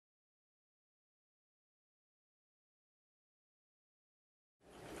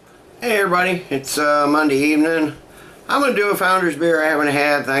Hey everybody, it's Monday evening. I'm going to do a Founder's beer I haven't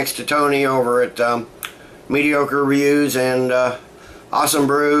had, thanks to Tony over at Mediocre Reviews and Awesome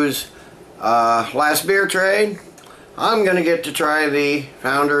Brews. Last beer trade, I'm going to get to try the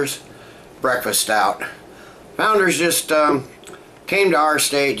Founder's Breakfast Stout. Founder's just came to our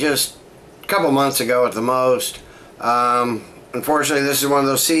state just a couple months ago at the most. Unfortunately, this is one of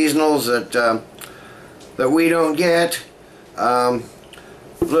those seasonals that we don't get.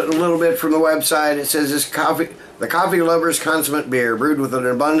 A little bit from the website, it says the coffee lover's consummate beer, brewed with an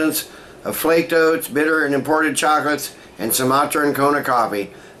abundance of flaked oats, bitter and imported chocolates, and Sumatra and Kona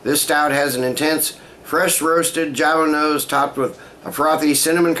coffee. This stout has an intense, fresh roasted Java nose topped with a frothy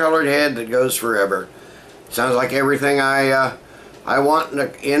cinnamon colored head that goes forever. Sounds like everything I want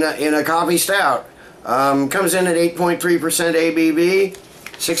in a coffee stout. Comes in at 8.3% ABV,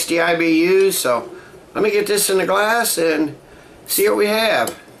 60 IBUs. So let me get this in the glass and see what we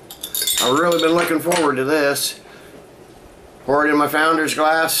have. I've really been looking forward to this. Pour it in my Founder's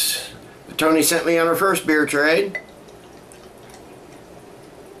glass that Tony sent me on our first beer trade.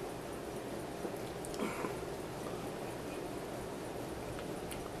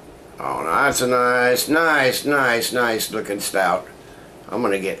 Oh, that's a nice looking stout. I'm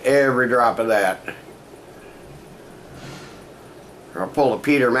going to get every drop of that. I'll pull a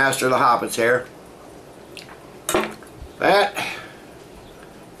Peter, master of the hoppets here.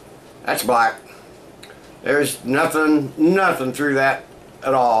 That's black. There's nothing through that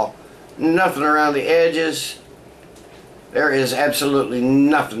at all. Nothing around the edges. There is absolutely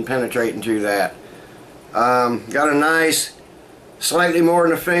nothing penetrating through that. Got a nice, slightly more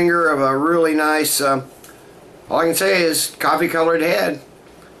than a finger of a really nice, all I can say is coffee colored head.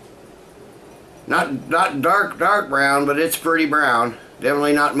 Not dark brown, but it's pretty brown.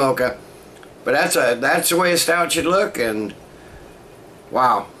 Definitely not mocha. But that's the way a stout should look, and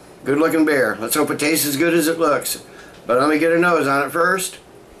wow, good looking beer. Let's hope it tastes as good as it looks. But let me get a nose on it first.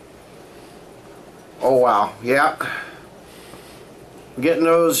 Oh wow, yeah. Getting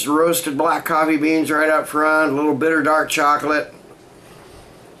those roasted black coffee beans right up front, a little bitter dark chocolate.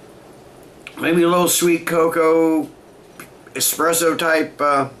 Maybe a little sweet cocoa, espresso type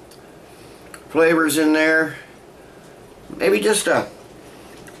flavors in there. Maybe just a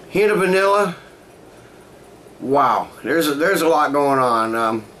hint of vanilla. Wow, there's a lot going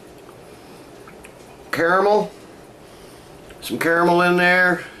on. Caramel, some caramel in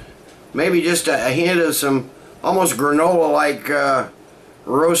there. Maybe just a hint of some almost granola-like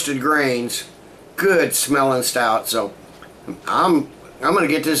roasted grains. Good smelling stout. So I'm gonna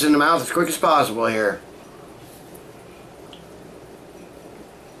get this in the mouth as quick as possible here.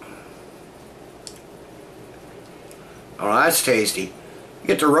 Oh, that's tasty.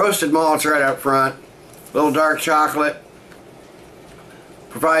 Get the roasted malts right up front. A little dark chocolate.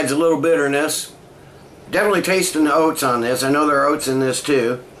 Provides a little bitterness. Definitely tasting the oats on this. I know there are oats in this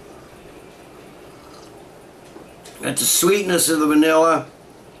too. Got the sweetness of the vanilla.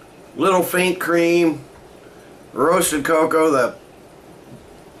 Little faint cream. Roasted cocoa. The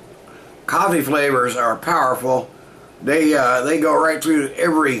coffee flavors are powerful. They go right through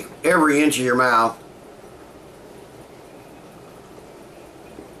every inch of your mouth.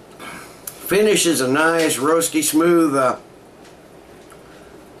 Finish is a nice roasty smooth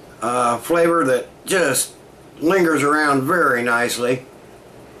flavor that just lingers around very nicely.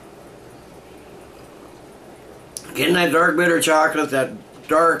 Getting that dark bitter chocolate, that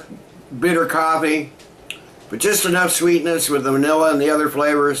dark bitter coffee, but just enough sweetness with the vanilla and the other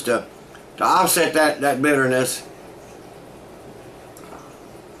flavors to offset that bitterness.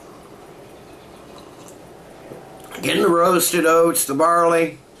 Getting the roasted oats, the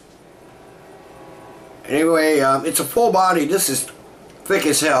barley. Anyway, it's a full body. This is thick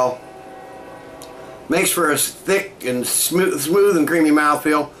as hell. Makes for a thick and smooth and creamy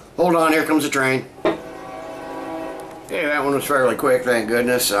mouthfeel. Hold on, here comes the train. Okay, that one was fairly quick, thank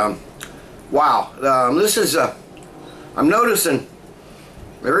goodness. Wow, this is I'm noticing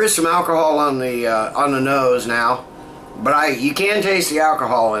there is some alcohol on the nose now, but you can taste the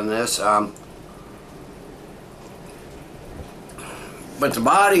alcohol in this. But the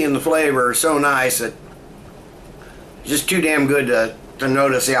body and the flavor are so nice that just too damn good to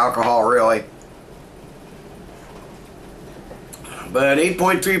notice the alcohol, really. But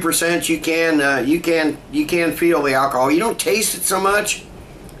 8.3%, you can feel the alcohol. You don't taste it so much,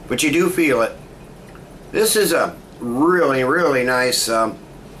 but you do feel it. This is a really nice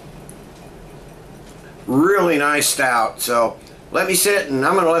stout. So let me sit, and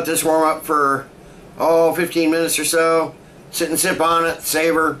I'm gonna let this warm up for 15 minutes or so. Sit and sip on it,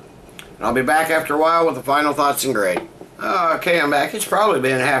 savor. And I'll be back after a while with the final thoughts and grade. Okay, I'm back. It's probably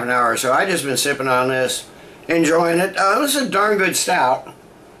been half an hour or so. I just been sipping on this, enjoying it. This is a darn good stout.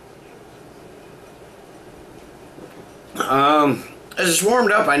 As it's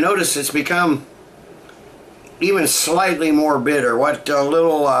warmed up, I noticed it's become even slightly more bitter. What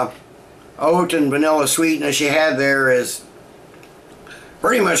little oat and vanilla sweetness you had there is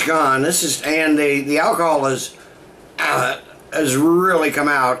pretty much gone. This is, and the alcohol has really come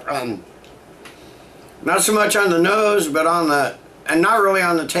out. Not so much on the nose, but on the, and not really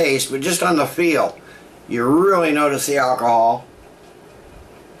on the taste, but just on the feel. You really notice the alcohol.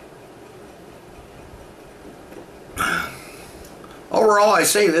 Overall, I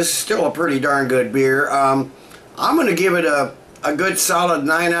say this is still a pretty darn good beer. I'm going to give it a good solid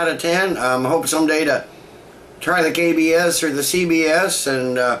 9 out of 10. Hope someday to try the KBS or the CBS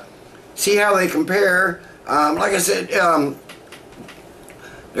and see how they compare. Like I said,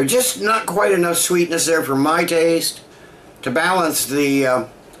 there's just not quite enough sweetness there for my taste to balance the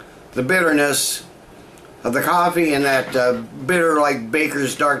bitterness of the coffee and that bitter like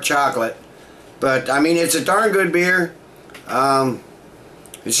Baker's dark chocolate. But I mean, it's a darn good beer.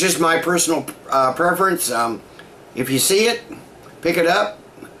 It's just my personal preference. If you see it, pick it up.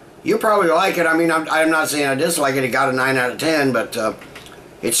 You'll probably like it. I mean, I'm not saying I dislike it. It got a 9 out of 10, but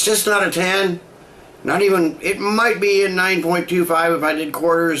it's just not a 10. Not even, it might be a 9.25 if I did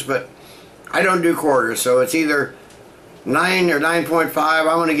quarters, but I don't do quarters, so it's either 9 or 9.5. I'm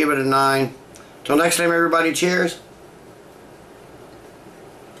going to give it a 9. Till next time, everybody, cheers.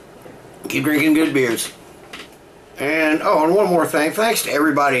 Keep drinking good beers. And, oh, and one more thing. Thanks to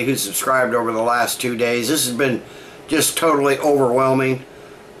everybody who subscribed over the last 2 days. This has been just totally overwhelming.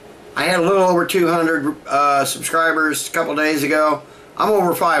 I had a little over 200 subscribers a couple days ago. I'm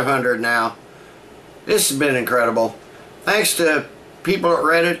over 500 now. This has been incredible. Thanks to people at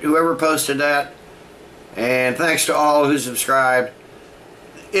Reddit, whoever posted that. And thanks to all who subscribed.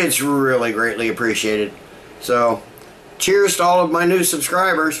 It's really greatly appreciated. So, cheers to all of my new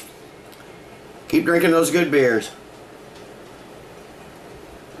subscribers. Keep drinking those good beers.